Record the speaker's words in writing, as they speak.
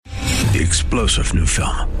The explosive new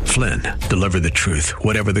film, Flynn, deliver the truth,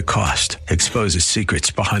 whatever the cost, exposes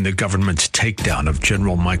secrets behind the government's takedown of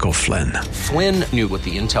General Michael Flynn. Flynn knew what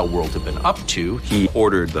the intel world had been up to. He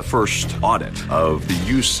ordered the first audit of the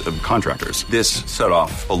use of contractors. This set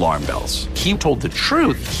off alarm bells. He told the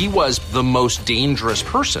truth. He was the most dangerous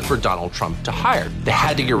person for Donald Trump to hire. They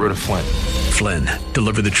had to get rid of Flynn. Flynn,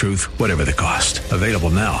 deliver the truth, whatever the cost. Available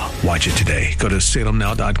now. Watch it today. Go to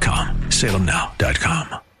salemnow.com.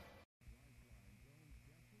 salemnow.com.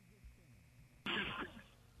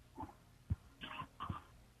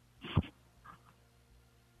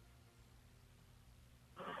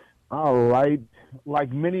 All right.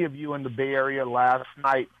 Like many of you in the Bay Area last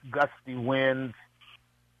night, gusty winds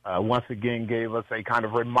once again gave us a kind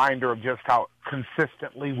of reminder of just how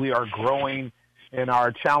consistently we are growing in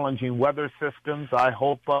our challenging weather systems. I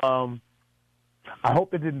hope it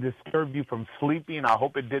didn't disturb you from sleeping. I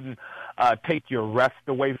hope it didn't take your rest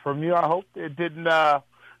away from you. I hope it didn't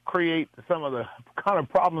create some of the kind of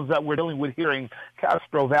problems that we're dealing with here in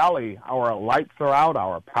Castro Valley. Our lights are out.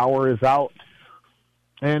 Our power is out.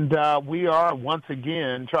 And we are once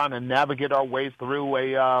again trying to navigate our way through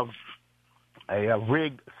a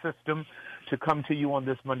rigged system to come to you on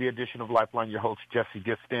this Monday edition of Lifeline. Your host, Jesse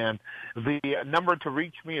Gistan. The number to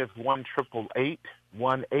reach me is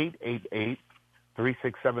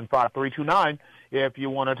 1-888-1888-367-5329. If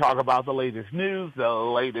you want to talk about the latest news, the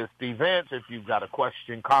latest events, if you've got a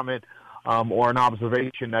question, comment, or an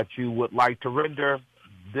observation that you would like to render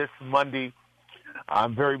this Monday,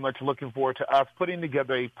 I'm very much looking forward to us putting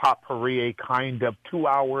together a potpourri, a kind of 2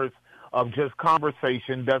 hours of just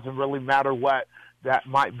conversation. Doesn't really matter what that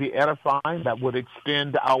might be edifying, that would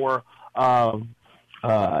extend our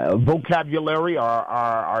vocabulary,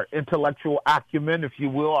 our intellectual acumen, if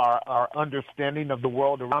you will, our understanding of the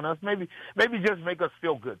world around us. Maybe just make us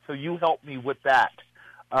feel good. So you help me with that.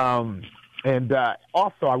 And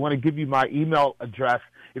also, I want to give you my email address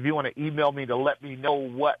if you want to email me to let me know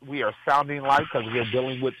what we are sounding like, because we're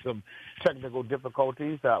dealing with some technical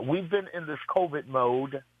difficulties. We've been in this COVID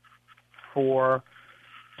mode for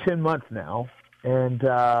 10 months now, and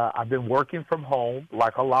I've been working from home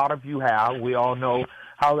like a lot of you have. We all know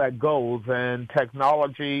how that goes, and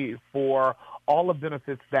technology, for all the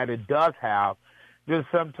benefits that it does have, just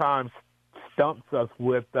sometimes stumps us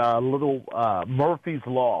with little Murphy's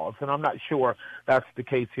Laws, and I'm not sure that's the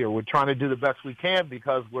case here. We're trying to do the best we can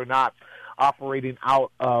because we're not operating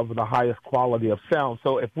out of the highest quality of sound.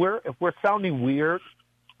 So if we're sounding weird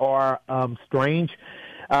or strange,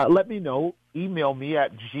 let me know. Email me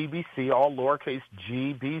at GBC, all lowercase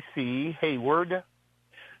GBC Hayward.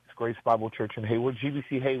 It's Grace Bible Church in Hayward,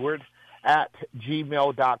 GBC Hayward at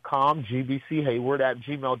gmail.com, GBC Hayward at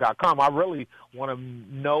gmail.com. I really want to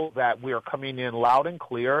know that we are coming in loud and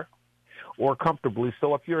clear or comfortably.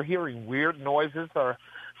 So if you're hearing weird noises or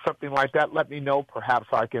something like that, let me know. Perhaps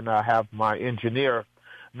I can have my engineer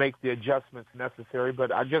make the adjustments necessary.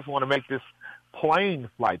 But I just want to make this plane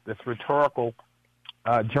flight, this rhetorical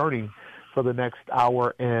journey for the next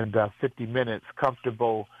hour and 50 minutes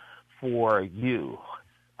comfortable for you.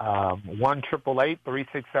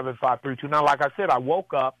 1-888-367-5329. Like I said, I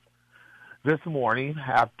woke up this morning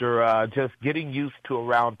after just getting used to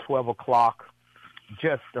around 12 o'clock,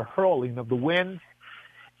 just the hurling of the winds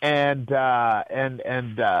and the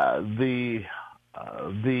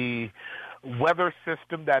weather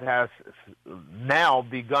system that has now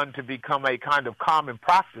begun to become a kind of common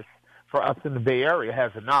practice for us in the Bay Area,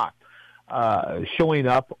 has it not? Showing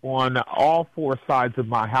up on all four sides of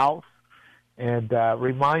my house and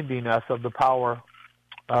reminding us of the power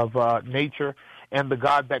of nature and the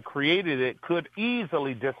God that created it could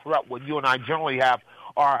easily disrupt what you and I generally have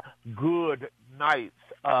are good nights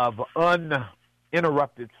of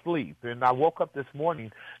uninterrupted sleep. And I woke up this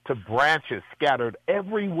morning to branches scattered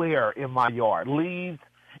everywhere in my yard, leaves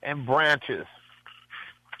and branches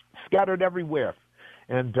scattered everywhere.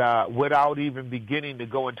 And without even beginning to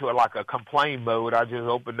go into a complain mode, I just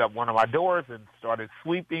opened up one of my doors and started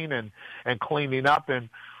sweeping and cleaning up. And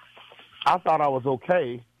I thought I was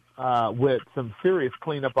okay with some serious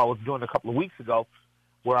cleanup I was doing a couple of weeks ago,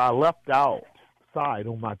 where I left outside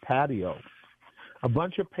on my patio a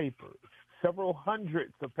bunch of papers, several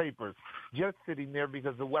hundreds of papers, just sitting there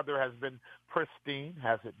because the weather has been pristine,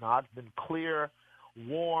 has it not? Been clear,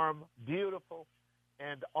 warm, beautiful.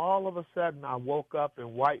 And all of a sudden, I woke up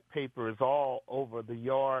and white paper is all over the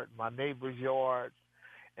yard, my neighbor's yard.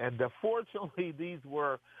 And fortunately, these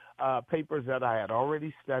were papers that I had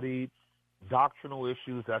already studied, doctrinal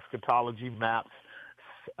issues, eschatology, maps,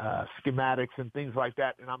 schematics, and things like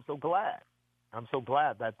that. And I'm so glad I'm so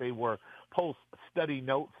glad that they were post-study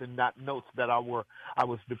notes and not notes that I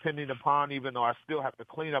was depending upon, even though I still have to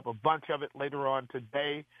clean up a bunch of it later on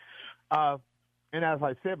today. And as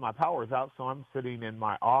I said, my power is out, so I'm sitting in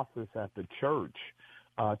my office at the church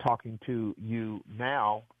talking to you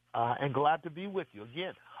now, and glad to be with you.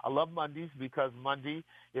 Again, I love Mondays because Monday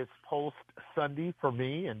is post-Sunday for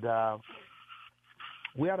me, and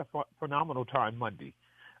we had a phenomenal time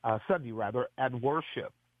Sunday, at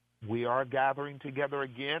worship. We are gathering together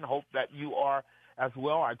again. Hope that you are as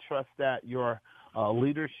well. I trust that your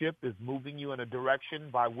leadership is moving you in a direction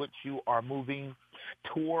by which you are moving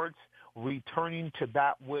towards returning to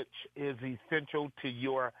that which is essential to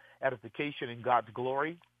your edification and God's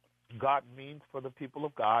glory. God means for the people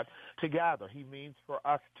of God to gather. He means for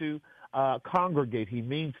us to congregate. He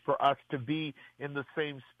means for us to be in the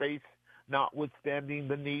same space, notwithstanding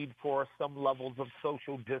the need for some levels of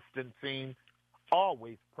social distancing,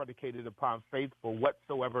 always predicated upon faith, for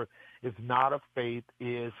whatsoever is not of faith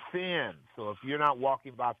is sin. So if you're not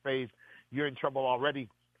walking by faith, you're in trouble already.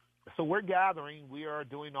 So we're gathering. We are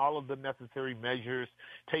doing all of the necessary measures,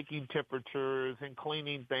 taking temperatures and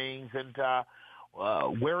cleaning things and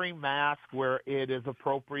wearing masks where it is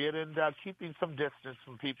appropriate and keeping some distance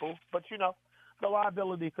from people. But, the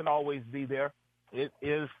liability can always be there. It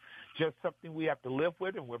is just something we have to live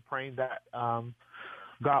with, and we're praying that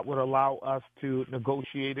God would allow us to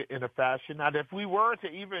negotiate it in a fashion that if we were to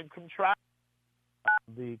even contract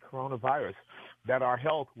the coronavirus, that our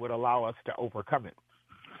health would allow us to overcome it.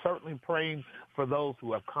 Certainly praying for those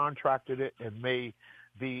who have contracted it and may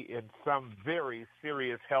be in some very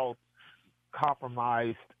serious health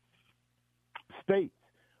compromised states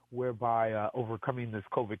whereby overcoming this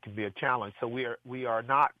COVID can be a challenge. So we are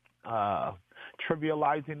not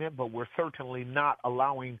trivializing it, but we're certainly not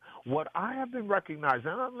allowing what I have been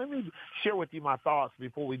recognizing. Let me share with you my thoughts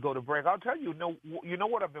before we go to break. I'll tell you, you know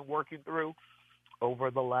what I've been working through over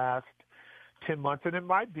the last 10 months, and it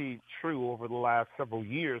might be true over the last several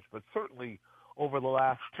years, but certainly over the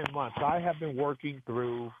last 10 months, I have been working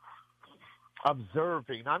through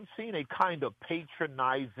observing. I'm seeing a kind of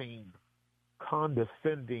patronizing,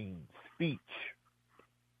 condescending speech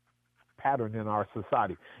pattern in our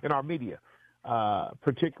society, in our media,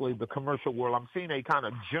 particularly the commercial world. I'm seeing a kind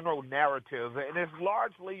of general narrative, and it's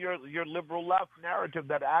largely your liberal left narrative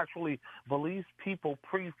that actually believes people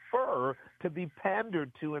prefer to be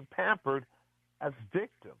pandered to and pampered as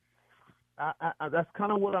victims. That's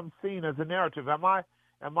kind of what I'm seeing as a narrative. Am I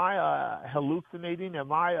hallucinating?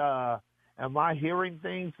 Am I hearing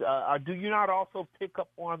things? Do you not also pick up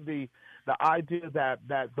on the idea that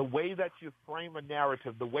the way that you frame a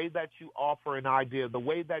narrative, the way that you offer an idea, the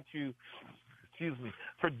way that you,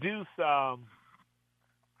 produce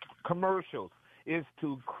commercials is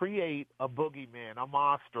to create a boogeyman, a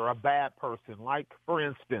monster, a bad person. Like, for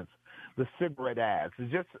instance, the cigarette ads.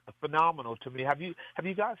 It's just phenomenal to me. Have you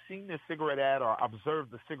guys seen this cigarette ad or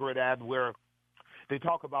observed the cigarette ad where they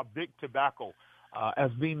talk about big tobacco as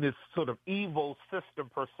being this sort of evil system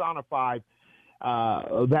personified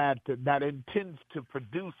that intends to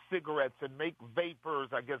produce cigarettes and make vapors?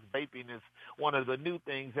 I guess vaping is one of the new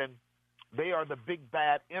things, and they are the big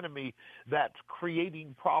bad enemy that's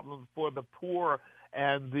creating problems for the poor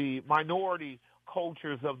and the minority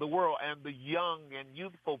cultures of the world and the young and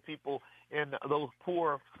youthful people in those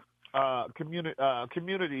poor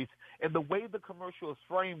communities. And the way the commercial is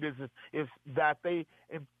framed is that they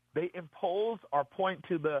impose or point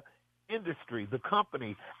to the industry, the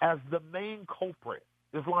company, as the main culprit.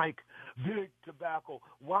 It's like big tobacco.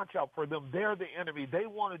 Watch out for them. They're the enemy. They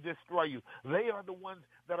want to destroy you. They are the ones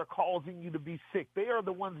that are causing you to be sick. They are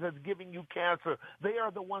the ones that's giving you cancer. They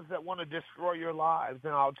are the ones that want to destroy your lives.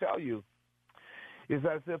 And I'll tell you, it's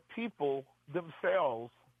as if people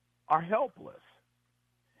themselves are helpless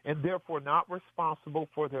and therefore not responsible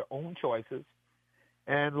for their own choices.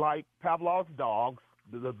 And like Pavlov's dogs,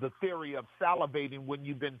 the theory of salivating when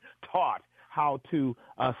you've been taught how to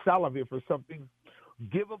salivate for something,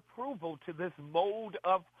 give approval to this mode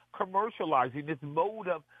of commercializing, this mode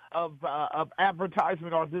of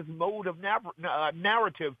advertisement, or this mode of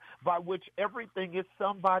narrative by which everything is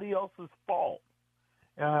somebody else's fault.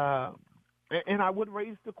 And I would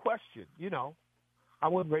raise the question,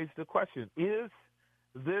 is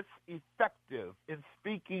this effective in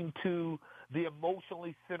speaking to the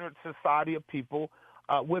emotionally centered society of people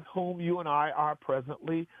with whom you and I are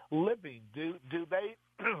presently living? Do they,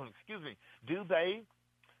 do they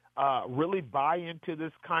really buy into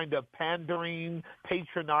this kind of pandering,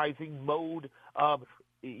 patronizing mode of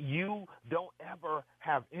you don't ever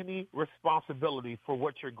have any responsibility for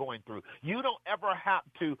what you're going through? You don't ever have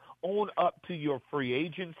to own up to your free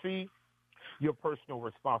agency. your personal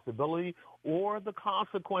responsibility or the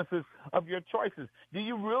consequences of your choices. Do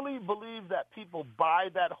you really believe that people buy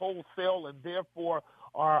that wholesale and therefore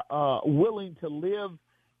are willing to live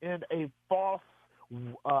in a false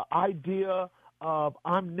idea of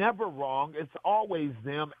I'm never wrong, it's always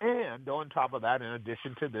them, and on top of that, in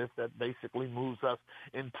addition to this, that basically moves us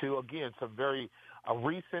into, again, some very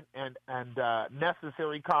recent and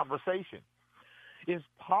necessary conversation. Is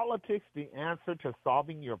politics the answer to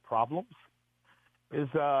solving your problems? Is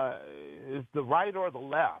the right or the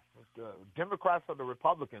left, the Democrats or the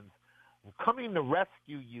Republicans, coming to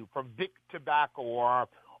rescue you from big tobacco or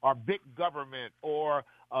big government or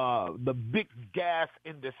the big gas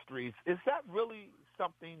industries? Is that really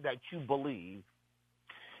something that you believe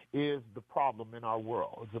is the problem in our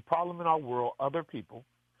world? Is the problem in our world other people,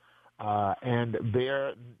 and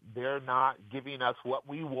they're not giving us what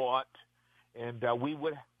we want, and we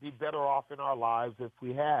would be better off in our lives if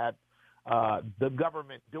we had the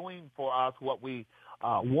government doing for us what we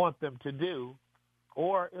want them to do?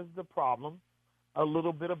 Or is the problem a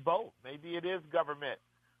little bit of both? Maybe it is government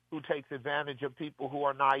who takes advantage of people who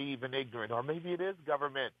are naive and ignorant, or maybe it is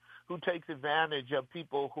government who takes advantage of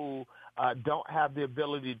people who don't have the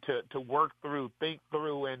ability to work through, think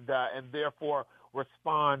through, and therefore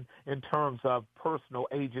respond in terms of personal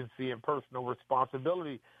agency and personal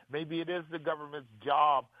responsibility. Maybe it is the government's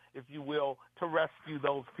job, if you will, to rescue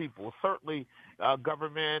those people. Certainly,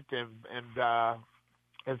 government and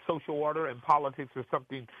social order and politics are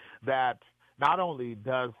something that not only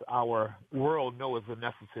does our world know is a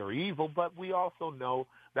necessary evil, but we also know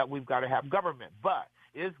that we've got to have government. But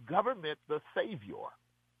is government the savior?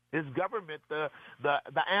 Is government the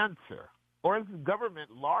answer? Or is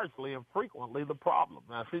government largely and frequently the problem?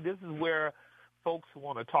 Now, see, this is where folks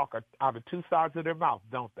want to talk out of two sides of their mouth,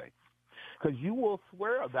 don't they? Because you will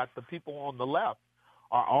swear that the people on the left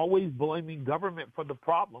are always blaming government for the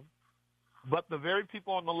problem, but the very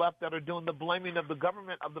people on the left that are doing the blaming of the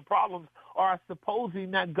government of the problems are supposing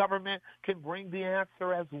that government can bring the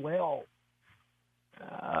answer as well.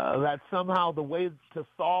 That somehow the way to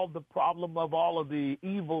solve the problem of all of the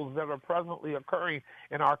evils that are presently occurring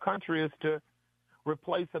in our country is to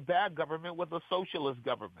replace a bad government with a socialist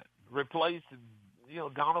government. Replace,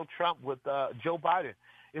 Donald Trump with Joe Biden.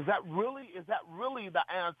 Is that really the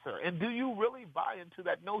answer? And do you really buy into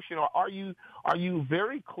that notion, or are you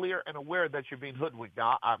very clear and aware that you're being hoodwinked?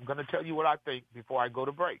 Now, I'm going to tell you what I think before I go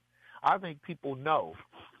to break. I think people know,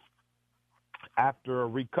 after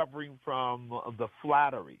recovering from the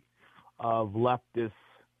flattery of leftist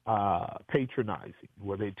patronizing,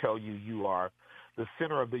 where they tell you are the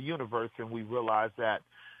center of the universe, and we realize that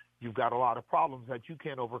you've got a lot of problems that you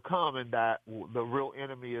can't overcome, and that the real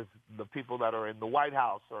enemy is the people that are in the White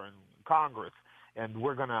House or in Congress, and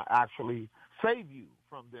we're going to actually save you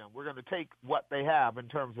from them. We're going to take what they have in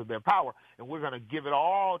terms of their power, and we're going to give it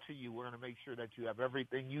all to you. We're going to make sure that you have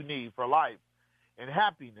everything you need for life and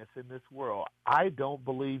happiness in this world. I don't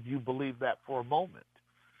believe you believe that for a moment.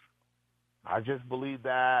 I just believe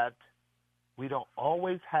that we don't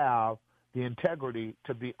always have the integrity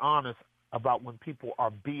to be honest about when people are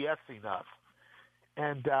BSing us,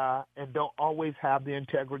 and don't always have the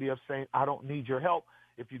integrity of saying, I don't need your help.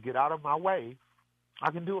 If you get out of my way, I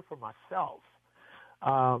can do it for myself.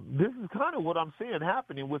 This is kind of what I'm seeing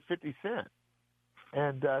happening with 50 Cent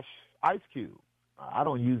and Ice Cube. I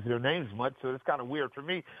don't use their names much, so it's kind of weird for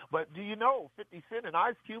me. But do you know 50 Cent and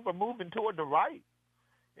Ice Cube are moving toward the right?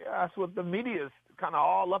 Yeah, that's what the media is kind of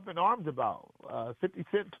all up in arms about. 50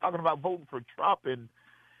 Cent talking about voting for Trump and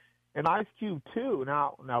Ice Cube too.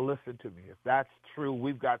 Now listen to me. If that's true,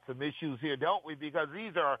 we've got some issues here, don't we? Because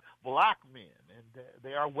these are black men, and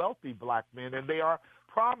they are wealthy black men, and they are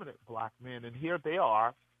prominent black men, and here they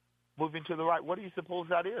are moving to the right. What do you suppose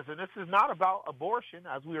that is? And this is not about abortion,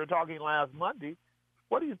 as we were talking last Monday.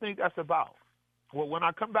 What do you think that's about? Well, when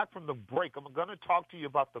I come back from the break, I'm going to talk to you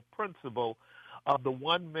about the principle of the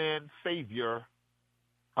one-man savior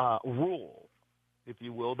rule, if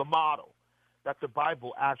you will, the model that the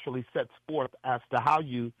Bible actually sets forth as to how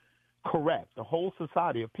you correct the whole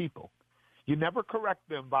society of people. You never correct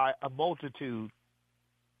them by a multitude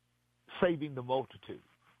saving the multitude.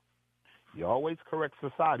 You always correct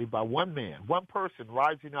society by one man, one person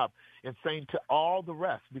rising up and saying to all the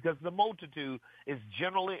rest, because the multitude is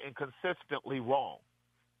generally and consistently wrong.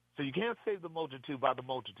 So you can't save the multitude by the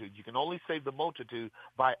multitude. You can only save the multitude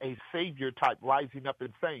by a savior type rising up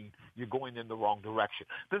and saying you're going in the wrong direction.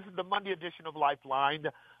 This is the Monday edition of Lifeline.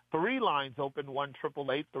 3 lines open,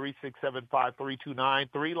 1-888-3675-329.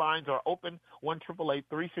 3 lines are open,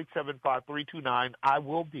 1-888-3675-329. I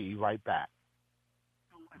will be right back.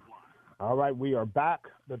 All right, we are back.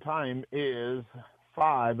 The time is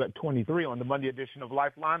 5:23 on the Monday edition of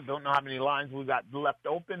Lifeline. Don't know how many lines we got left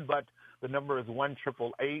open, but the number is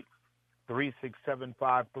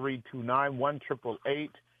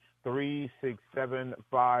 1-888-367-5329,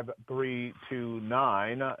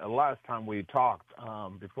 1-888-367-5329. Last time we talked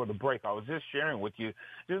before the break, I was just sharing with you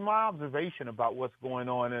just my observation about what's going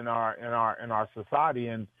on in our society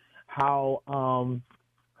and how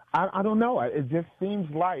I don't know. It just seems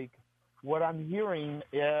like what I'm hearing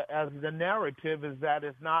as the narrative is that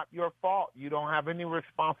it's not your fault. You don't have any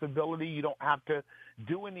responsibility. You don't have to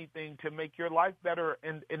do anything to make your life better.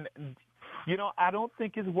 And I don't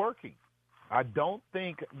think it's working. I don't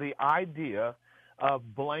think the idea of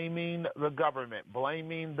blaming the government,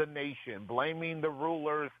 blaming the nation, blaming the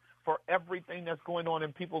rulers for everything that's going on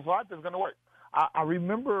in people's lives is going to work. I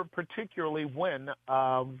remember particularly when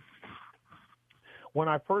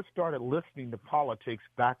I first started listening to politics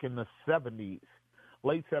back in the 70s,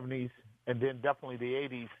 late 70s, and then definitely the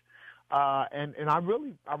 80s, and I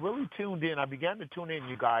really tuned in. I began to tune in,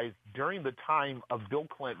 you guys, during the time of Bill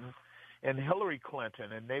Clinton and Hillary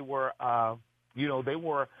Clinton, and they were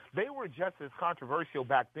just as controversial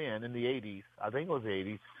back then in the 80s. I think it was the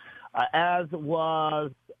 80s, as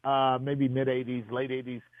was maybe mid 80s, late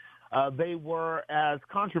 80s. They were as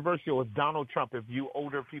controversial as Donald Trump. If you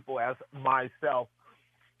older people, as myself,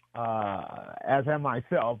 in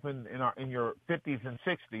your 50s and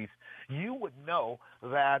 60s, you would know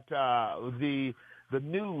that the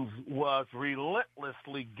news was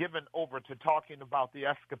relentlessly given over to talking about the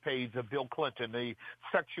escapades of Bill Clinton, the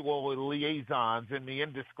sexual liaisons and the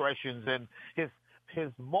indiscretions and his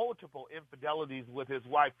multiple infidelities with his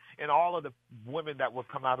wife and all of the women that would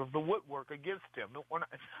come out of the woodwork against him. When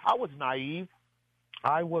I was naive.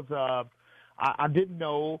 I didn't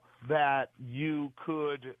know that you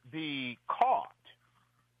could be caught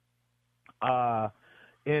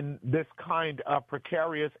in this kind of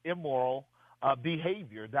precarious, immoral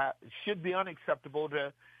behavior that should be unacceptable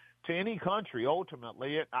to any country.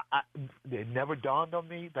 Ultimately, it never dawned on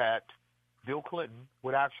me that Bill Clinton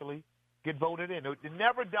would actually get voted in. It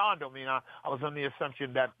never dawned on me. I was on the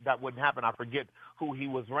assumption that wouldn't happen. I forget who he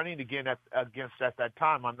was running against at that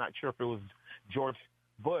time. I'm not sure if it was George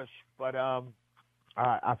Bush, but I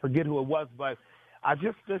forget who it was, but I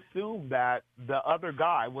just assumed that the other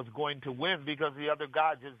guy was going to win because the other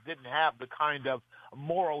guy just didn't have the kind of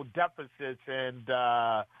moral deficits and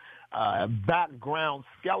background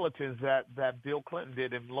skeletons that Bill Clinton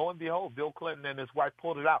did. And lo and behold, Bill Clinton and his wife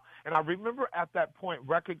pulled it out. And I remember at that point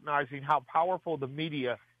recognizing how powerful the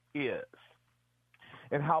media is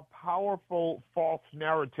and how powerful false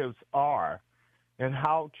narratives are and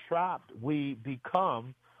how trapped we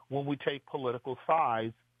become when we take political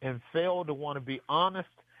sides and fail to want to be honest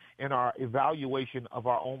in our evaluation of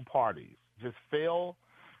our own parties. Just fail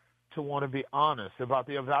to want to be honest about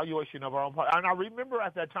the evaluation of our own party. And I remember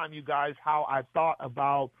at that time, you guys, how I thought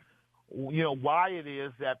about, why it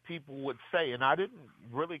is that people would say, and I didn't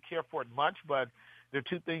really care for it much, but there are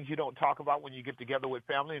two things you don't talk about when you get together with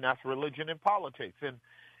family, and that's religion and politics.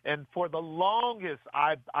 And for the longest,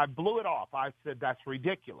 I blew it off. I said, that's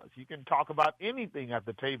ridiculous. You can talk about anything at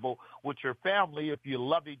the table with your family if you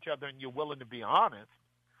love each other and you're willing to be honest.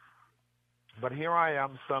 But here I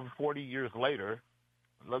am some 40 years later,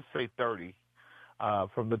 let's say 30,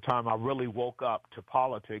 from the time I really woke up to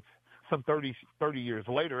politics, some 30 years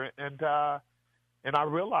later, and I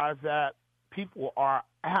realized that people are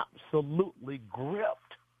absolutely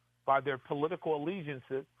gripped by their political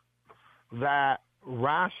allegiances, that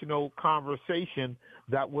rational conversation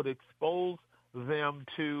that would expose them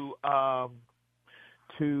to have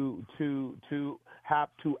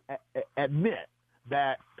to admit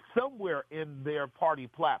that somewhere in their party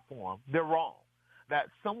platform they're wrong, that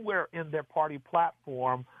somewhere in their party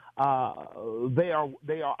platform they are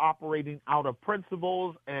operating out of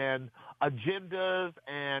principles and agendas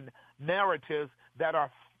and narratives that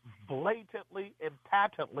are blatantly and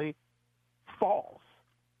patently false.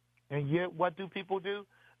 And yet, what do people do?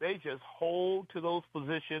 They just hold to those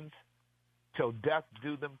positions till death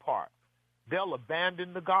do them part. They'll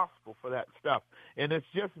abandon the gospel for that stuff. And it's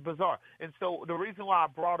just bizarre. And so the reason why I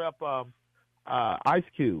brought up Ice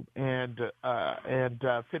Cube and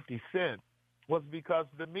 50 Cent was because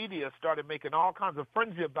the media started making all kinds of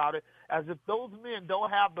frenzy about it, as if those men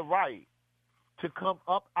don't have the right to come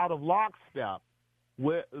up out of lockstep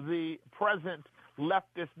with the present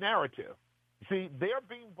leftist narrative. See, their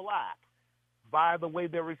being black, by the way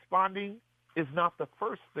they're responding, is not the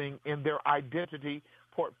first thing in their identity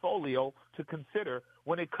portfolio to consider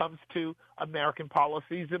when it comes to American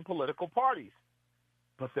policies and political parties.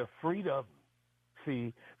 But their freedom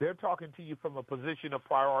See, they're talking to you from a position of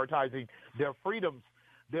prioritizing their freedoms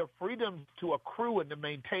to accrue and to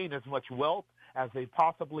maintain as much wealth as they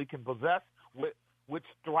possibly can possess, which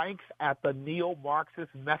strikes at the neo-Marxist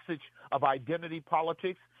message of identity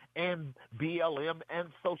politics and BLM and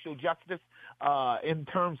social justice in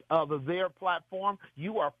terms of their platform.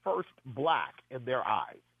 You are first black in their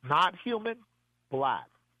eyes. Not human, black.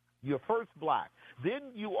 You're first black. Then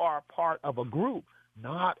you are part of a group,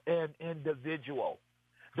 not an individual.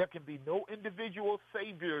 There can be no individual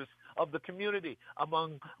saviors of the community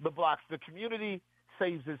among the blacks. The community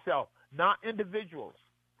saves itself, not individuals.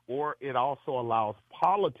 Or it also allows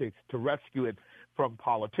politics to rescue it from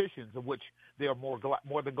politicians, of which they are more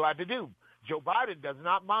than glad to do. Joe Biden does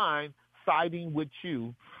not mind siding with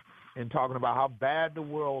you and talking about how bad the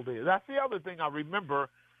world is. That's the other thing I remember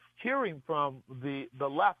hearing from the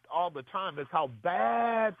left all the time, is how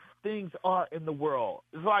bad things are in the world.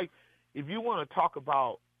 It's like, if you want to talk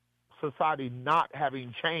about society not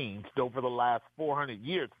having changed over the last 400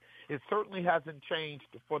 years, it certainly hasn't changed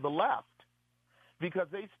for the left, because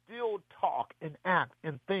they still talk and act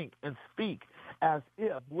and think and speak as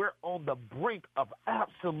if we're on the brink of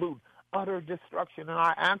absolute, utter destruction. And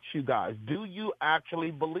I ask you guys, do you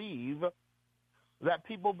actually believe that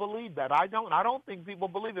people believe that? I don't. I don't think people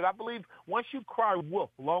believe it. I believe once you cry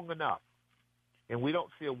wolf long enough, and we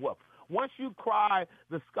don't see a wolf, once you cry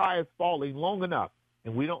the sky is falling long enough,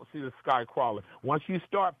 and we don't see the sky crawling, once you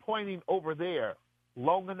start pointing over there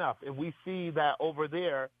long enough, and we see that over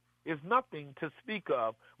there is nothing to speak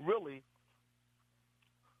of, really,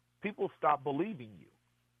 people stop believing you.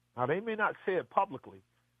 Now, they may not say it publicly,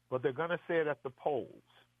 but they're going to say it at the polls.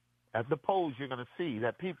 At the polls, you're going to see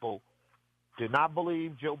that people do not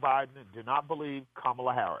believe Joe Biden, do not believe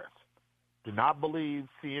Kamala Harris, do not believe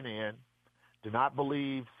CNN, do not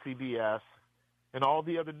believe CBS, and all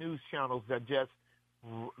the other news channels that just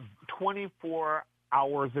 24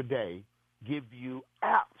 hours a day give you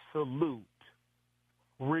absolute,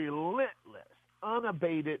 relentless,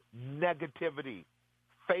 unabated negativity,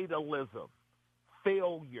 fatalism,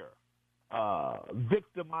 failure,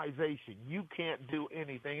 victimization. You can't do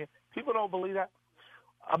anything. People don't believe that.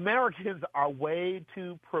 Americans are way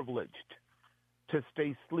too privileged to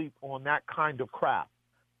stay asleep on that kind of crap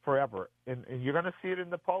forever. And you're going to see it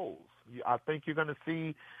in the polls. I think you're going to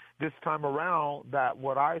see this time around that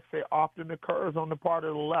what I say often occurs on the part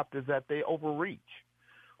of the left is that they overreach.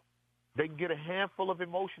 They can get a handful of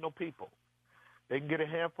emotional people. They can get a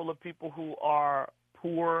handful of people who are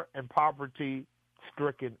poor and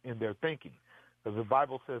poverty-stricken in their thinking. Because the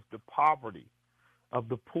Bible says the poverty of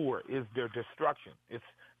the poor is their destruction. It's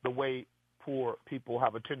the way poor people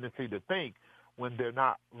have a tendency to think when they're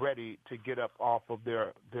not ready to get up off of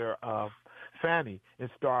their fanny and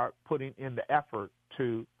start putting in the effort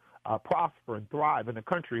to prosper and thrive in a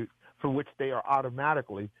country for which they are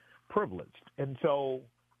automatically privileged. And so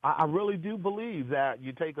I really do believe that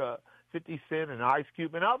you take a 50 Cent and Ice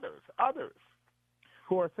Cube and others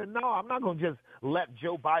who are saying, no, I'm not going to just let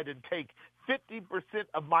Joe Biden take 50%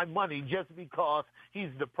 of my money just because he's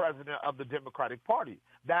the president of the Democratic Party.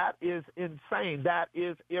 That is insane. That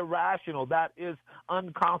is irrational. That is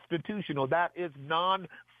unconstitutional. That is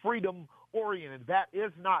non-freedom oriented. That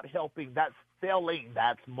is not helping. That's failing.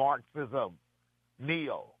 That's Marxism,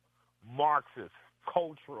 neo-Marxist,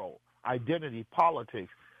 cultural identity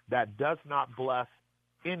politics that does not bless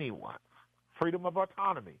anyone. Freedom of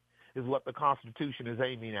autonomy is what the Constitution is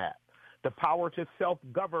aiming at. The power to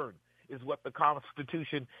self-govern is what the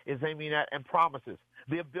Constitution is aiming at and promises.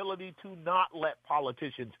 The ability to not let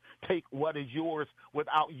politicians take what is yours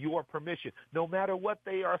without your permission, no matter what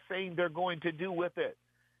they are saying they're going to do with it.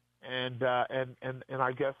 And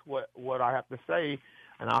I guess what I have to say,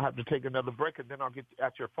 and I'll have to take another break, and then I'll get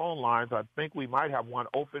at your phone lines. I think we might have one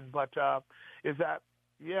open, but is that,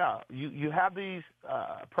 yeah, you have these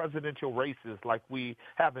presidential races like we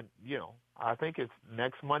haven't, I think it's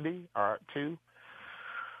next Monday or two.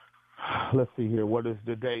 Let's see here. What is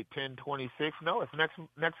the date? 10/26? No, it's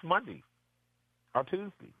next Monday or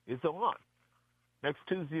Tuesday. It's on. Next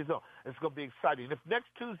Tuesday is on. It's going to be exciting. If next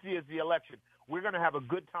Tuesday is the election, we're going to have a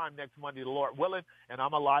good time next Monday, the Lord willing, and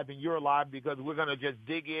I'm alive and you're alive, because we're going to just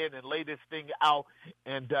dig in and lay this thing out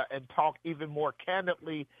and talk even more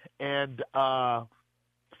candidly and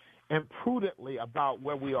prudently about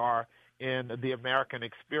where we are in the American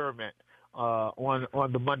experiment on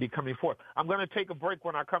the Monday coming forth. I'm going to take a break.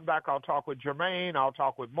 When I come back, I'll talk with Jermaine. I'll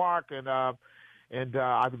talk with Mark, and I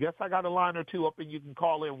guess I got a line or two up, and you can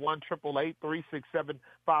call in 1-888-367-5329,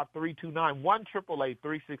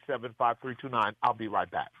 1-888-367-5329. I'll be right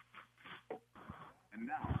back. And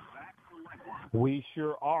now back to Likewise. We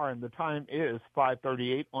sure are, and the time is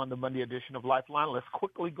 5:38 on the Monday edition of Lifeline. Let's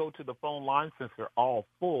quickly go to the phone line since they're all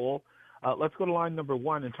full. Let's go to line number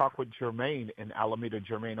one and talk with Jermaine in Alameda.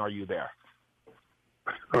 Jermaine, are you there?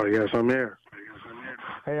 Oh, yes, I'm here.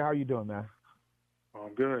 Hey, how are you doing, man?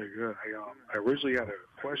 I'm good. I originally had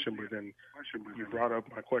a question, but then you brought up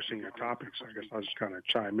my question, your topic, so I guess I'll just kind of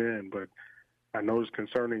chime in. But I noticed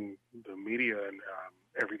concerning the media and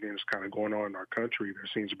everything that's kind of going on in our country, there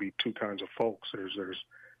seems to be two kinds of folks.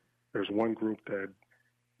 There's one group that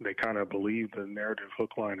they kind of believe the narrative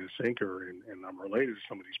hook, line, and sinker, and I'm related to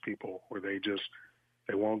some of these people where they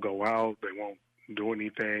won't go out, they won't do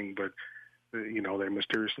anything, but they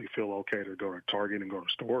mysteriously feel okay to go to Target and go to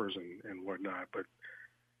stores and whatnot. But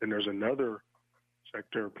then there's another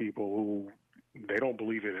sector of people who they don't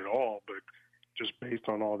believe it at all, but just based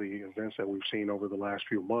on all the events that we've seen over the last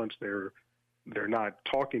few months, they're not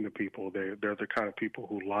talking to people. They're the kind of people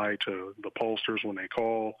who lie to the pollsters when they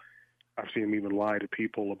call. I've seen them even lie to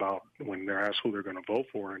people about when they're asked who they're going to vote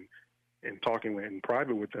for, and talking in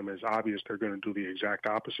private with them is obvious they're going to do the exact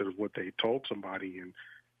opposite of what they told somebody. And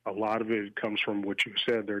a lot of it comes from what you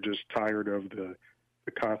said. They're just tired of the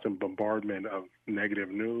constant bombardment of negative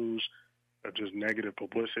news, of just negative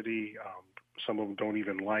publicity. Some of them don't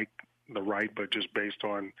even like the right, but just based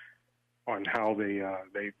on how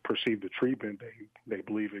they perceive the treatment, they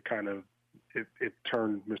believe it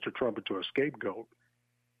turned Mr. Trump into a scapegoat.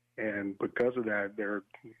 And because of that,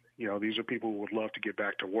 these are people who would love to get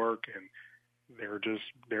back to work, and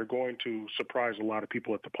they're going to surprise a lot of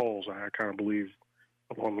people at the polls. I kind of believe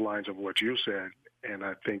along the lines of what you said, and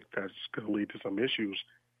I think that's going to lead to some issues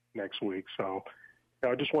next week. So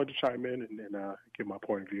I just wanted to chime in and give my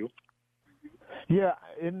point of view. Yeah,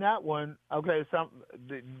 in that one, okay,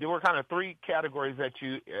 there were kind of three categories that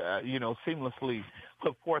you seamlessly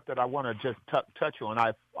put forth that I want to just touch on.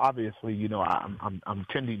 I obviously, I'm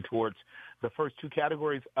tending towards the first two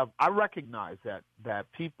categories. I recognize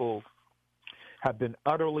that people have been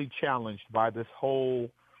utterly challenged by this whole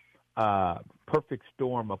perfect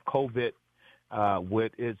storm of COVID,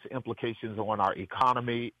 with its implications on our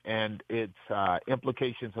economy and its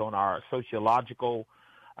implications on our sociological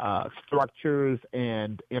structures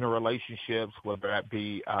and interrelationships, whether that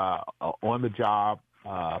be on the job,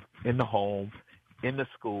 in the home, in the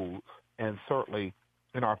schools, and certainly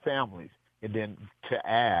in our families, and then to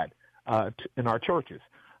add in our churches.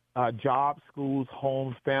 Jobs, schools,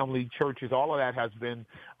 homes, family, churches, all of that has been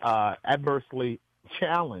adversely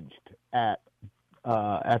challenged at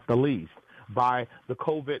the least by the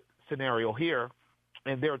COVID scenario here.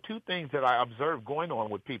 And there are two things that I observe going on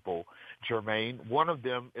with people, Jermaine. One of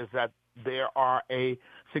them is that there are a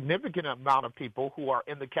significant amount of people who are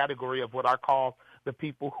in the category of what I call the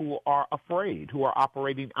people who are afraid, who are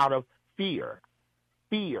operating out of fear.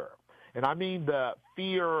 Fear. And I mean the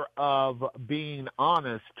fear of being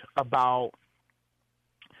honest about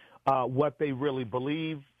what they really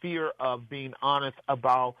believe, fear of being honest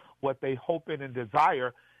about what they hope in and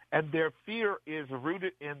desire, and their fear is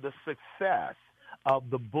rooted in the success of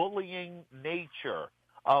the bullying nature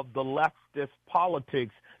of the leftist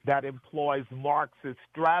politics that employs Marxist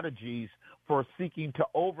strategies for seeking to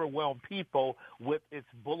overwhelm people with its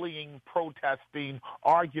bullying, protesting,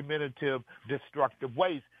 argumentative, destructive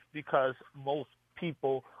ways, because most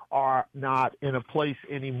people are not in a place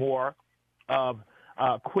anymore of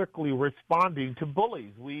quickly responding to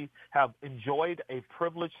bullies. We have enjoyed a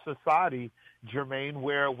privileged society, Jermaine,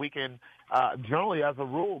 where we can generally, as a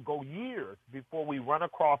rule, go years before we run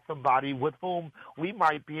across somebody with whom we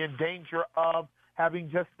might be in danger of having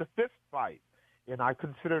just a fist fight. And I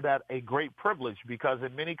consider that a great privilege, because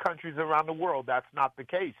in many countries around the world, that's not the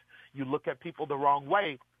case. You look at people the wrong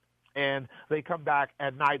way, and they come back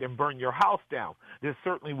at night and burn your house down. This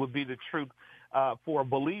certainly would be the truth for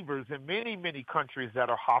believers in many, many countries that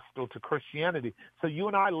are hostile to Christianity. So you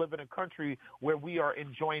and I live in a country where we are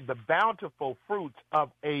enjoying the bountiful fruits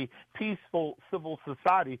of a peaceful civil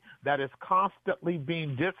society that is constantly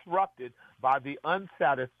being disrupted by the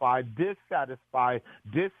unsatisfied, dissatisfied,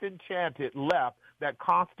 disenchanted left that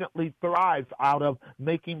constantly thrives out of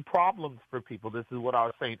making problems for people. This is what I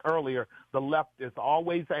was saying earlier. The left is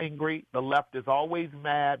always angry. The left is always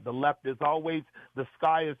mad. The left is always, the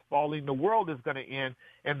sky is falling, the world is going to end,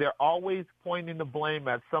 and they're always pointing the blame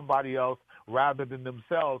at somebody else rather than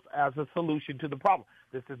themselves as a solution to the problem.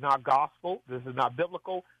 This is not gospel. This is not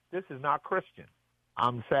biblical. This is not Christian,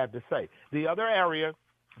 I'm sad to say. The other area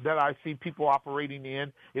that I see people operating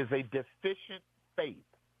in is a deficient faith.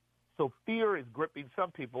 So fear is gripping some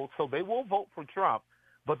people, so they will vote for Trump,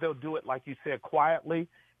 but they'll do it, like you said, quietly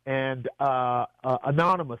and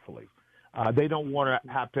anonymously. They don't want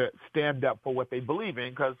to have to stand up for what they believe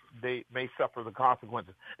in because they may suffer the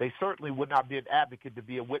consequences. They certainly would not be an advocate to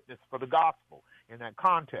be a witness for the gospel in that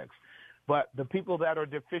context. But the people that are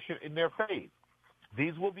deficient in their faith,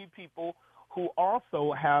 these will be people who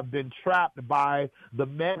also have been trapped by the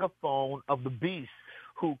megaphone of the beast,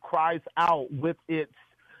 who cries out with its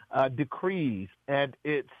decrees and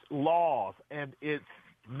its laws and its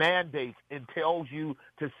mandates and tells you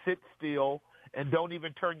to sit still and don't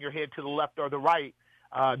even turn your head to the left or the right.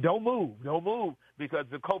 Don't move, because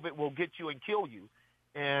the COVID will get you and kill you.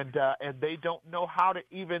 And they don't know how to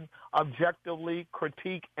even objectively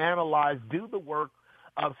critique, analyze, do the work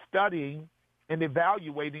of studying and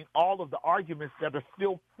evaluating all of the arguments that are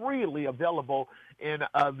still freely available in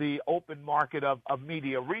the open market of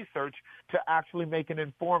media research to actually make an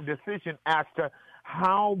informed decision as to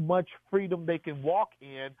how much freedom they can walk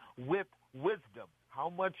in with wisdom, how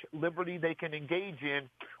much liberty they can engage in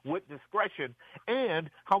with discretion, and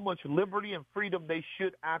how much liberty and freedom they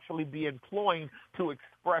should actually be employing to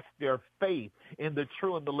express their faith in the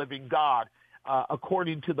true and the living God,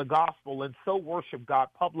 according to the gospel, and so worship God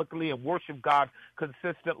publicly and worship God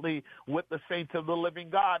consistently with the saints of the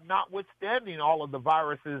living God, notwithstanding all of the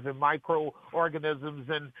viruses and microorganisms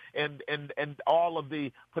and all of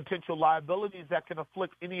the potential liabilities that can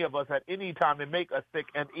afflict any of us at any time and make us sick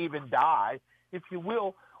and even die, if you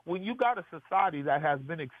will. When you got a society that has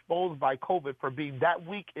been exposed by COVID for being that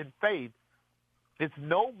weak in faith, it's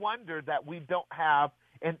no wonder that we don't have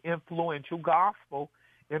an influential gospel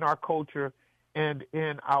in our culture and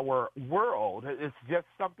in our world. It's just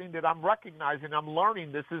something that I'm recognizing. I'm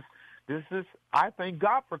learning. This is, I thank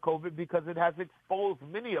God for COVID, because it has exposed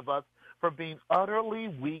many of us for being utterly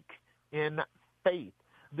weak in faith.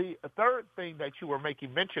 The third thing that you were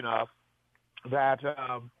making mention of that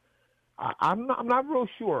I'm not real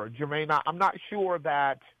sure, Jermaine. I'm not sure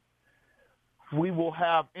that we will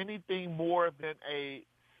have anything more than a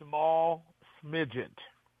small smidgen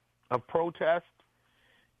of protest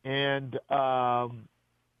and,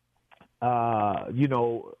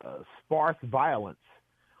 sparse violence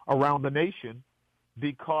around the nation,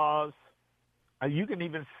 because you can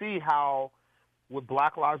even see how with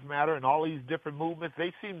Black Lives Matter and all these different movements,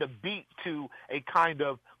 they seem to beat to a kind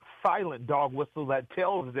of silent dog whistle that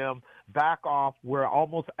tells them back off. We're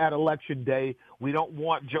almost at election day. We don't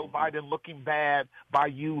want Joe Biden looking bad by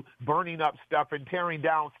you burning up stuff and tearing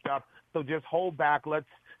down stuff. So just hold back. Let's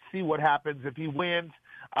see what happens. If he wins,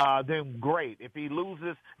 then great. If he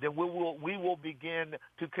loses, then we will begin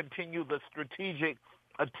to continue the strategic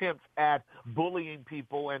attempts at bullying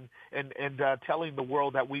people and telling the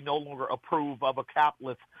world that we no longer approve of a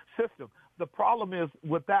capitalist system. The problem is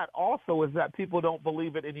with that also is that people don't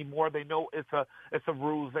believe it anymore. They know it's a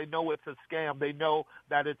ruse. They know it's a scam. They know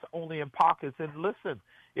that it's only in pockets. And listen,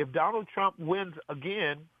 if Donald Trump wins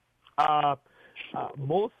again,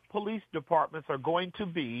 most police departments are going to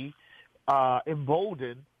be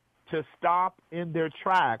emboldened to stop in their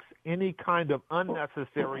tracks any kind of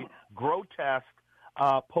unnecessary, grotesque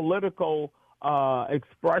political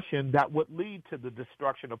expression that would lead to the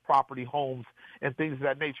destruction of property, homes, and things of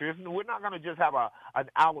that nature. We're not going to just have an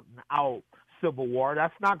out-and-out civil war.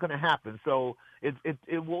 That's not going to happen. So it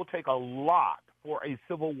will take a lot for a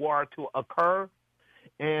civil war to occur.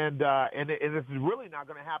 And it's really not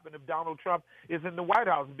going to happen if Donald Trump is in the White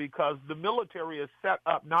House, because the military is set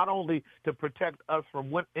up not only to protect us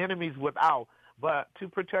from enemies without, but to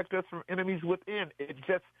protect us from enemies within.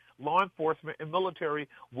 Law enforcement and military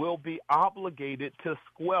will be obligated to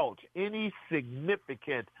squelch any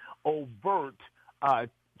significant, overt,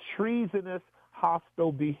 treasonous,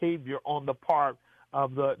 hostile behavior on the part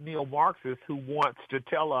of the neo-Marxist who wants to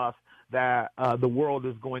tell us that the world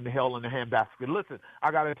is going to hell in a handbasket. Listen,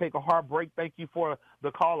 I got to take a hard break. Thank you for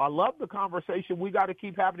the call. I love the conversation. We got to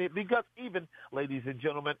keep having it, because even, ladies and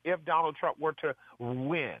gentlemen, if Donald Trump were to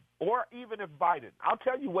win, or even if Biden, I'll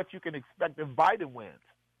tell you what you can expect if Biden wins.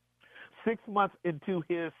 6 months into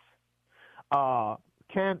his office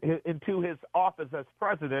as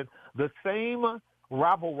president, the same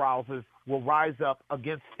rabble-rousers will rise up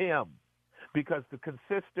against him, because the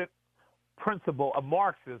consistent principle of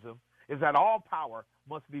Marxism is that all power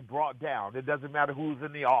must be brought down. It doesn't matter who's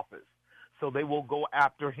in the office. So they will go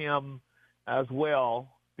after him as well,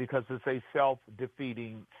 because it's a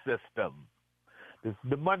self-defeating system. This is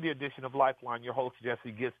the Monday edition of Lifeline. Your host,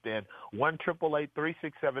 Jesse Gistan.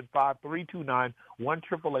 1-888-367-5329.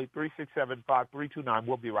 1-888-367-5329.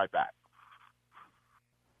 We'll be right back.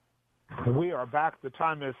 We are back. The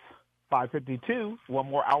time is 5:52. One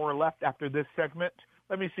more hour left after this segment.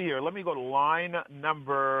 Let me see here. Let me go to line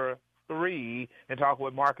number 3 and talk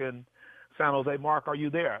with Mark in San Jose. Mark, are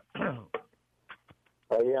you there?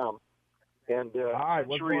 I am. And all right,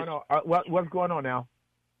 what's going on? What's going on now?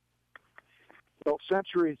 Well,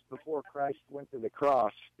 centuries before Christ went to the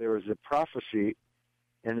cross, there was a prophecy,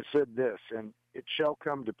 and it said this, and it shall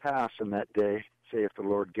come to pass in that day, saith the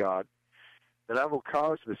Lord God, that I will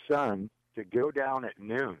cause the sun to go down at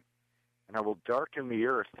noon, and I will darken the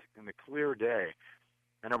earth in the clear day,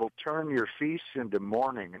 and I will turn your feasts into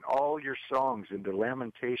mourning, and all your songs into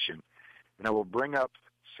lamentation, and I will bring up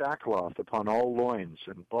sackcloth upon all loins,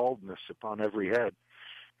 and baldness upon every head,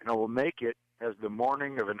 and I will make it as the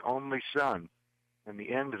morning of an only son, and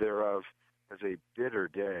the end thereof as a bitter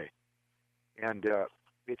day. And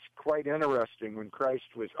it's quite interesting. When Christ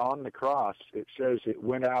was on the cross, it says it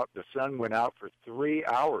went out, the sun went out for 3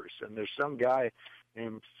 hours. And there's some guy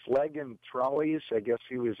named Phlegon Tralles, I guess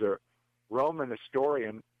he was a Roman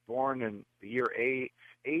historian born in the year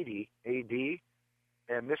 80 A.D.,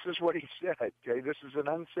 and this is what he said. Okay? This is an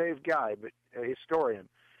unsaved guy, but a historian.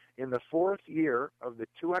 In the 4th year of the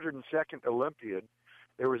 202nd Olympiad,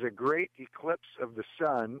 there was a great eclipse of the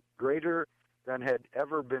sun, greater than had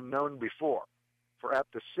ever been known before. For at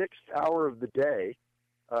the 6th hour of the day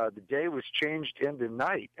was changed into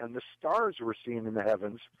night, and the stars were seen in the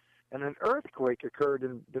heavens, and an earthquake occurred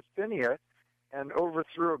in Bithynia and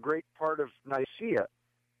overthrew a great part of Nicaea.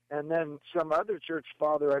 And then some other church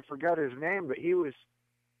father, I forgot his name, but he was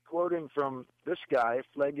quoting from this guy,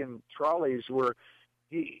 Phlegon Tralles, where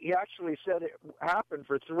he actually said it happened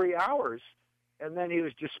for 3 hours, and then he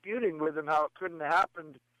was disputing with him how it couldn't have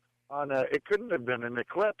happened it couldn't have been an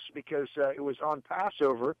eclipse because it was on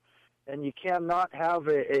Passover, and you cannot have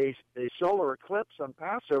a solar eclipse on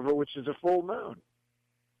Passover, which is a full moon.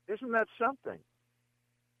 Isn't that something?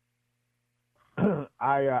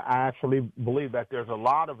 I actually believe that there's a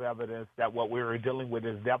lot of evidence that what we're dealing with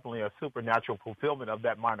is definitely a supernatural fulfillment of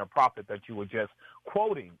that minor prophet that you were just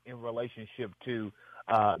quoting in relationship to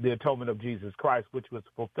the atonement of Jesus Christ, which was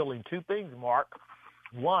fulfilling two things, Mark.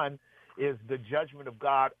 One is the judgment of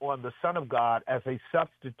God on the Son of God as a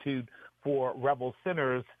substitute for rebel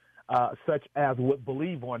sinners such as would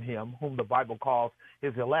believe on him, whom the Bible calls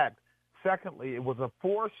his elect. Secondly, it was a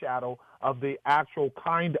foreshadow of the actual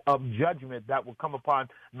kind of judgment that would come upon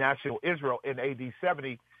national Israel in AD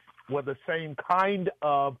 70, where the same kind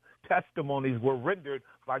of testimonies were rendered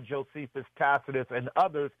by Josephus, Tacitus, and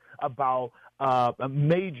others about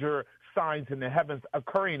major signs in the heavens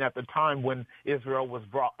occurring at the time when Israel was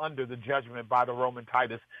brought under the judgment by the Roman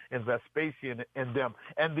Titus and Vespasian and them.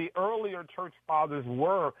 And the earlier church fathers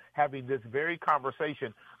were having this very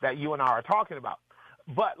conversation that you and I are talking about.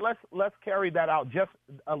 But let's carry that out just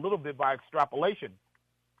a little bit by extrapolation,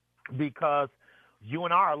 because you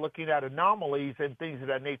and I are looking at anomalies and things of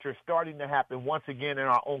that nature starting to happen once again in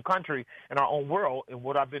our own country, in our own world. And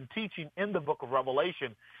what I've been teaching in the book of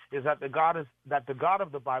Revelation is that the God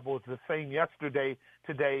of the Bible is the same yesterday,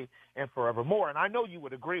 today, and forevermore. And I know you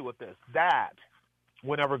would agree with this, that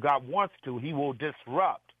whenever God wants to, he will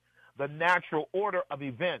disrupt the natural order of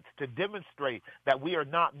events to demonstrate that we are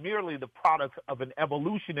not merely the products of an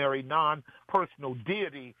evolutionary, non-personal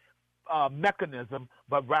deity mechanism,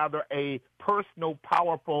 but rather a personal,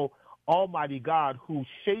 powerful, almighty God who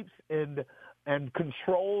shapes and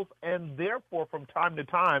controls and therefore from time to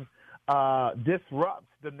time disrupts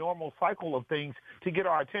the normal cycle of things to get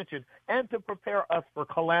our attention and to prepare us for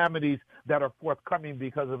calamities that are forthcoming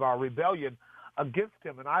because of our rebellion against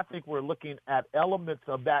him. And I think we're looking at elements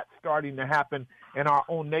of that starting to happen in our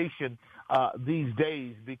own nation these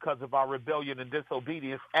days because of our rebellion and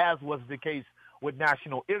disobedience, as was the case with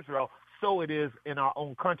national Israel. So it is in our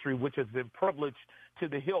own country, which has been privileged to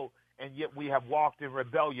the hilt, and yet we have walked in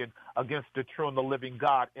rebellion against the true and the living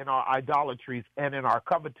God in our idolatries and in our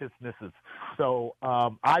covetousnesses. So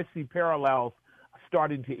I see parallels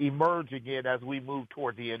starting to emerge again as we move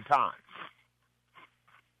toward the end time.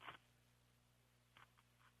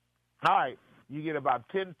 All right, you get about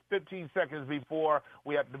 10, 15 seconds before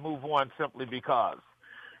we have to move on simply because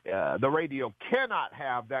the radio cannot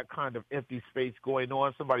have that kind of empty space going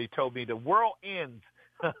on. Somebody told me the world ends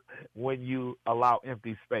when you allow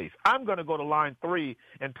empty space. I'm going to go to line 3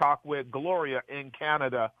 and talk with Gloria in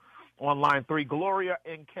Canada on line 3. Gloria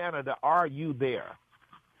in Canada, are you there?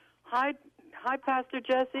 Hi, Pastor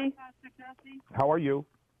Jesse. How are you?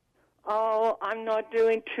 Oh, I'm not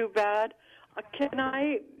doing too bad. Can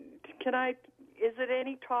I, is it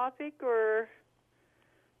any topic or?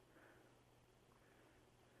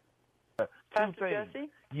 Pastor Jesse?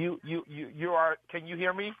 You are, can you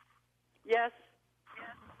hear me? Yes.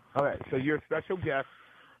 All right, so you're a special guest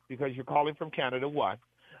because you're calling from Canada, one.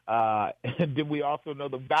 And then we also know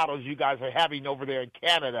the battles you guys are having over there in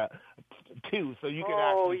Canada, too, so you can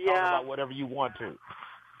actually talk about whatever you want to.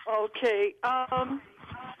 Okay.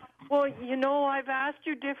 Well, you know, I've asked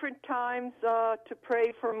you different times to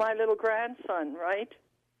pray for my little grandson, right?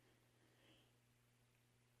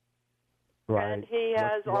 Right. And he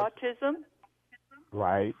has autism.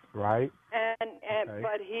 Right. And Okay.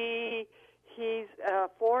 but he's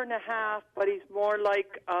 4.5, but he's more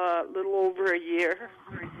like a little over a year.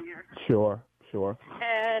 Sure.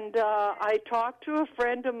 And I talked to a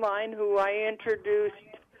friend of mine who I introduced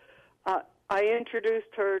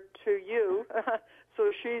her to you,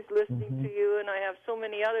 so she's listening to you, and I have so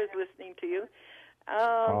many others listening to you.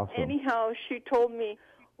 Awesome. Anyhow, she told me,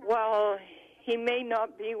 well, he may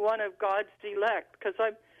not be one of God's elect, because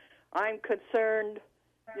I'm concerned,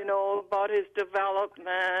 you know, about his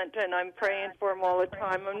development, and I'm praying for him all the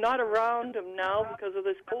time. I'm not around him now because of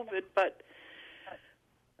this COVID, but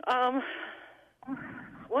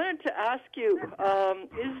wanted to ask you,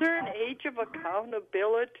 is there an age of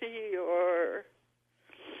accountability, or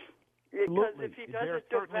because if he doesn't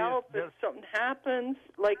develop, if something happens,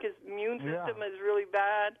 like his immune system is really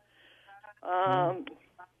bad, I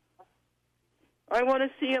want to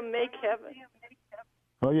see him make heaven.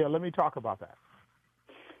 Oh yeah, let me talk about that.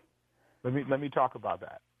 Let me talk about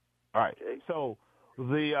that. All right. Okay. So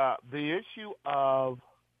the issue of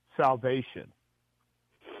salvation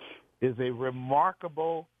is a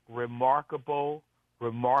remarkable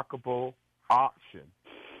option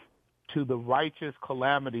to the righteous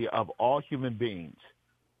calamity of all human beings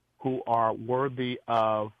who are worthy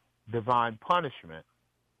of divine punishment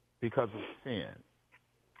because of sin.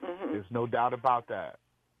 Mm-hmm. There's no doubt about that.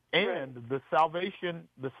 And the salvation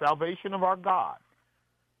of our God,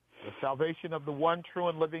 the salvation of the one true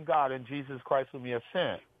and living God in Jesus Christ whom he has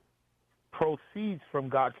sent, proceeds from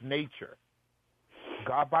God's nature.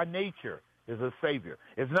 God by nature is a Savior.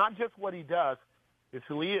 It's not just what he does, it's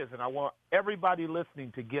who he is. And I want everybody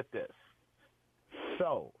listening to get this.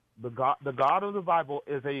 So the God of the Bible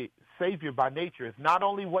is a Savior by nature. It's not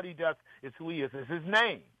only what he does, it's who he is. It's his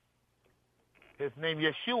name. His name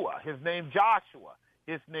Yeshua. His name Joshua.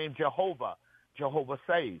 His name Jehovah. Jehovah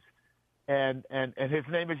saves. And his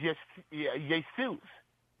name is Jesus,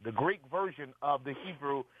 the Greek version of the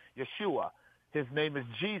Hebrew Yeshua. His name is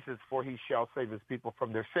Jesus, for he shall save his people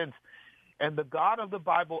from their sins. And the God of the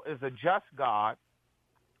Bible is a just God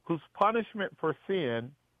whose punishment for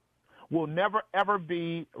sin will never, ever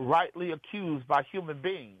be rightly accused by human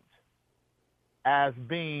beings as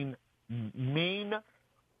being mean,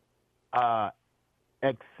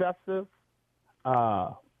 excessive,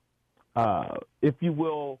 if you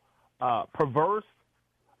will, perverse,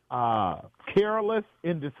 careless,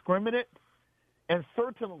 indiscriminate, and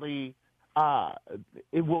certainly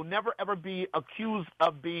it will never, ever be accused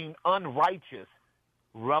of being unrighteous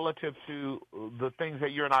relative to the things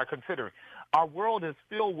that you and I are considering. Our world is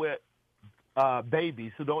filled with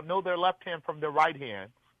babies who don't know their left hand from their right hand,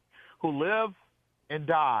 who live and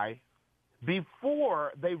die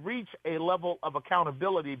before they reach a level of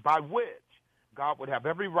accountability by which God would have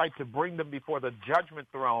every right to bring them before the judgment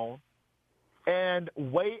throne and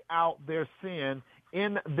weigh out their sin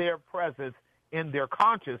in their presence, in their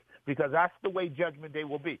conscience, because that's the way Judgment Day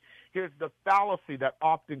will be. Here's the fallacy that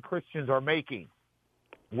often Christians are making,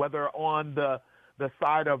 whether on the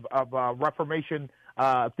side of Reformation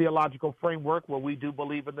theological framework, where we do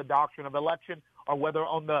believe in the doctrine of election, or whether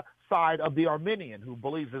on the side of the Arminian, who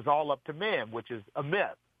believes it's all up to man, which is a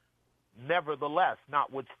myth. Nevertheless,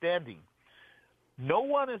 notwithstanding, no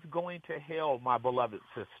one is going to hell, my beloved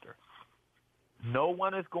sister. No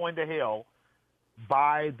one is going to hell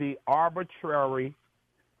by the arbitrary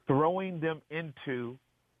throwing them into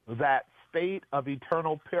that state of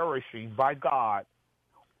eternal perishing by God,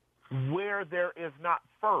 where there is not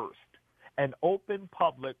first an open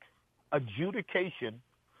public adjudication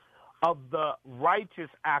of the righteous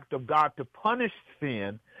act of God to punish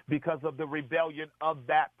sin because of the rebellion of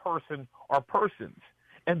that person or persons.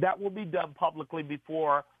 And that will be done publicly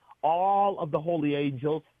before all of the holy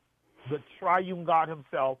angels, the triune God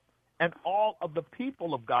himself, and all of the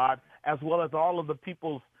people of God, as well as all of the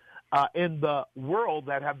peoples in the world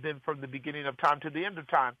that have been from the beginning of time to the end of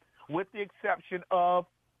time, with the exception of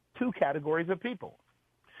two categories of people.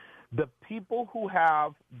 The people who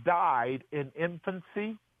have died in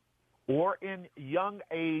infancy or in young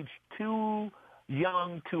age, too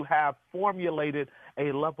young to have formulated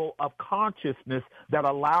a level of consciousness that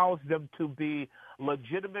allows them to be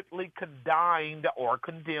legitimately condemned or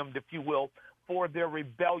condemned, if you will, for their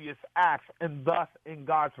rebellious acts, and thus in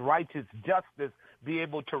God's righteous justice be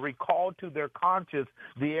able to recall to their conscience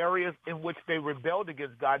the areas in which they rebelled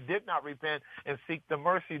against God, did not repent, and seek the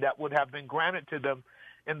mercy that would have been granted to them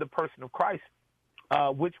in the person of Christ.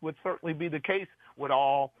 which would certainly be the case with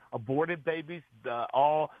all aborted babies,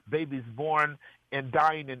 all babies born and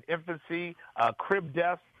dying in infancy, crib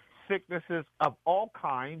deaths, sicknesses of all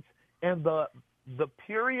kinds, and the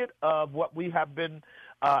period of what we have been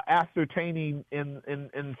ascertaining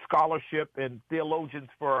in scholarship and theologians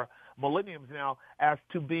for millenniums now as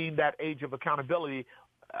to being that age of accountability.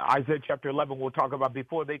 Isaiah chapter 11 we'll talk about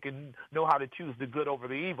before they can know how to choose the good over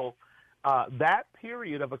the evil. That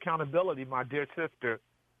period of accountability, my dear sister,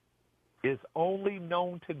 is only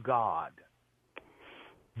known to God.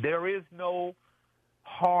 There is no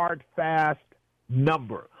hard, fast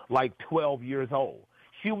number like 12 years old.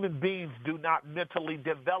 Human beings do not mentally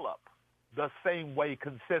develop the same way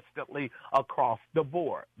consistently across the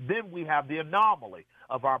board. Then we have the anomaly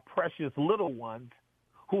of our precious little ones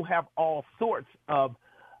who have all sorts of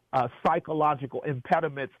psychological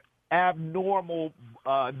impediments, abnormal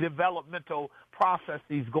developmental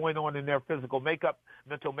processes going on in their physical makeup,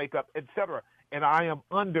 mental makeup, etc. And I am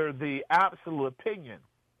under the absolute opinion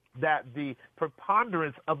that the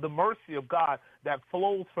preponderance of the mercy of God that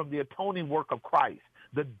flows from the atoning work of Christ,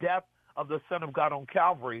 the death of the Son of God on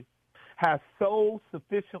Calvary, has so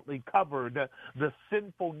sufficiently covered the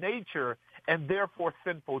sinful nature and therefore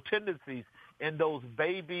sinful tendencies in those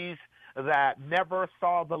babies that never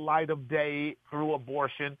saw the light of day through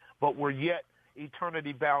abortion but were yet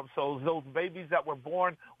eternity-bound souls, those babies that were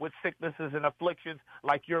born with sicknesses and afflictions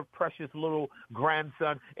like your precious little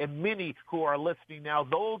grandson and many who are listening now,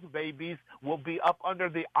 those babies will be up under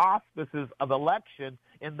the auspices of election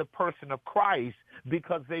in the person of Christ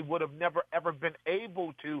because they would have never, ever been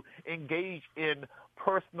able to engage in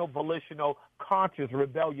personal, volitional, conscious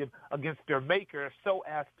rebellion against their maker so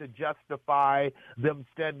as to justify them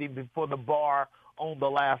standing before the bar on the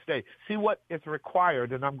last day. See what is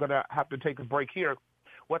required, and I'm going to have to take a break here.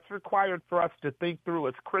 What's required for us to think through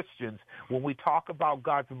as Christians when we talk about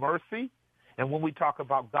God's mercy and when we talk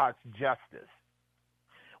about God's justice,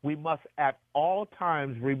 we must at all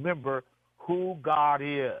times remember who God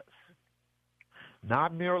is,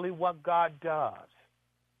 not merely what God does.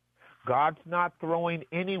 God's not throwing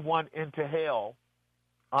anyone into hell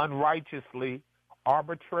unrighteously,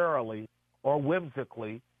 arbitrarily, or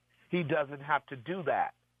whimsically. He doesn't have to do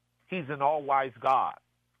that. He's an all-wise God.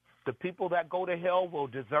 The people that go to hell will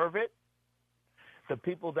deserve it. The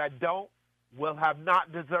people that don't will have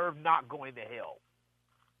not deserved not going to hell.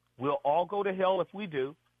 We'll all go to hell if we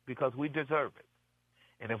do because we deserve it.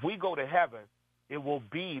 And if we go to heaven, it will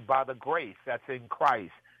be by the grace that's in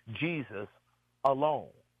Christ Jesus alone.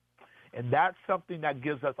 And that's something that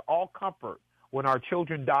gives us all comfort when our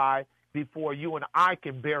children die before you and I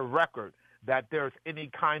can bear record that there's any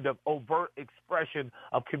kind of overt expression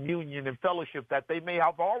of communion and fellowship that they may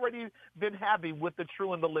have already been having with the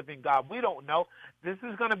true and the living God. We don't know. This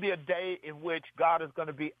is going to be a day in which God is going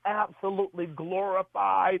to be absolutely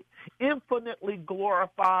glorified, infinitely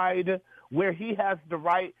glorified, where he has the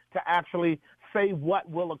right to actually say what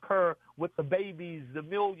will occur with the babies, the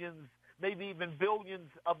millions, maybe even billions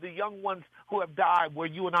of the young ones who have died, where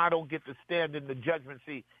you and I don't get to stand in the judgment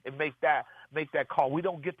seat and make that call. We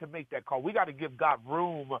don't get to make that call. We got to give God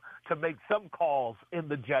room to make some calls in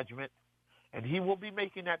the judgment, and he will be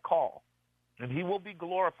making that call, and he will be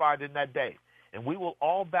glorified in that day. And we will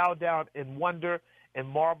all bow down in wonder and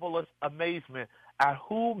marvelous amazement at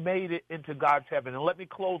who made it into God's heaven. And let me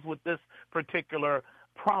close with this particular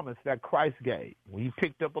promise that Christ gave. When he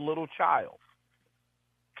picked up a little child,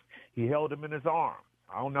 he held him in his arms.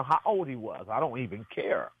 I don't know how old he was. I don't even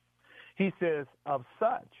care. He says, of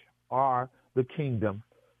such are the kingdom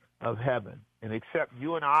of heaven. And except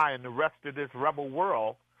you and I and the rest of this rebel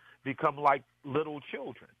world become like little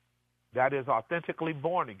children, that is authentically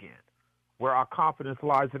born again, where our confidence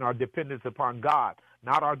lies in our dependence upon God,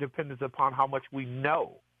 not our dependence upon how much we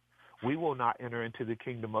know, we will not enter into the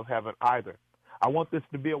kingdom of heaven either. I want this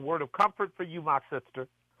to be a word of comfort for you, my sister,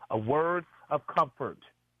 a word of comfort.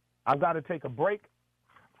 I've got to take a break.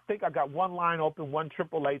 I think I got one line open,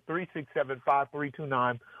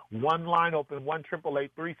 1-888-367-5329. One line open,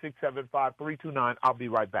 1-888-367-5329. I'll be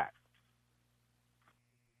right back.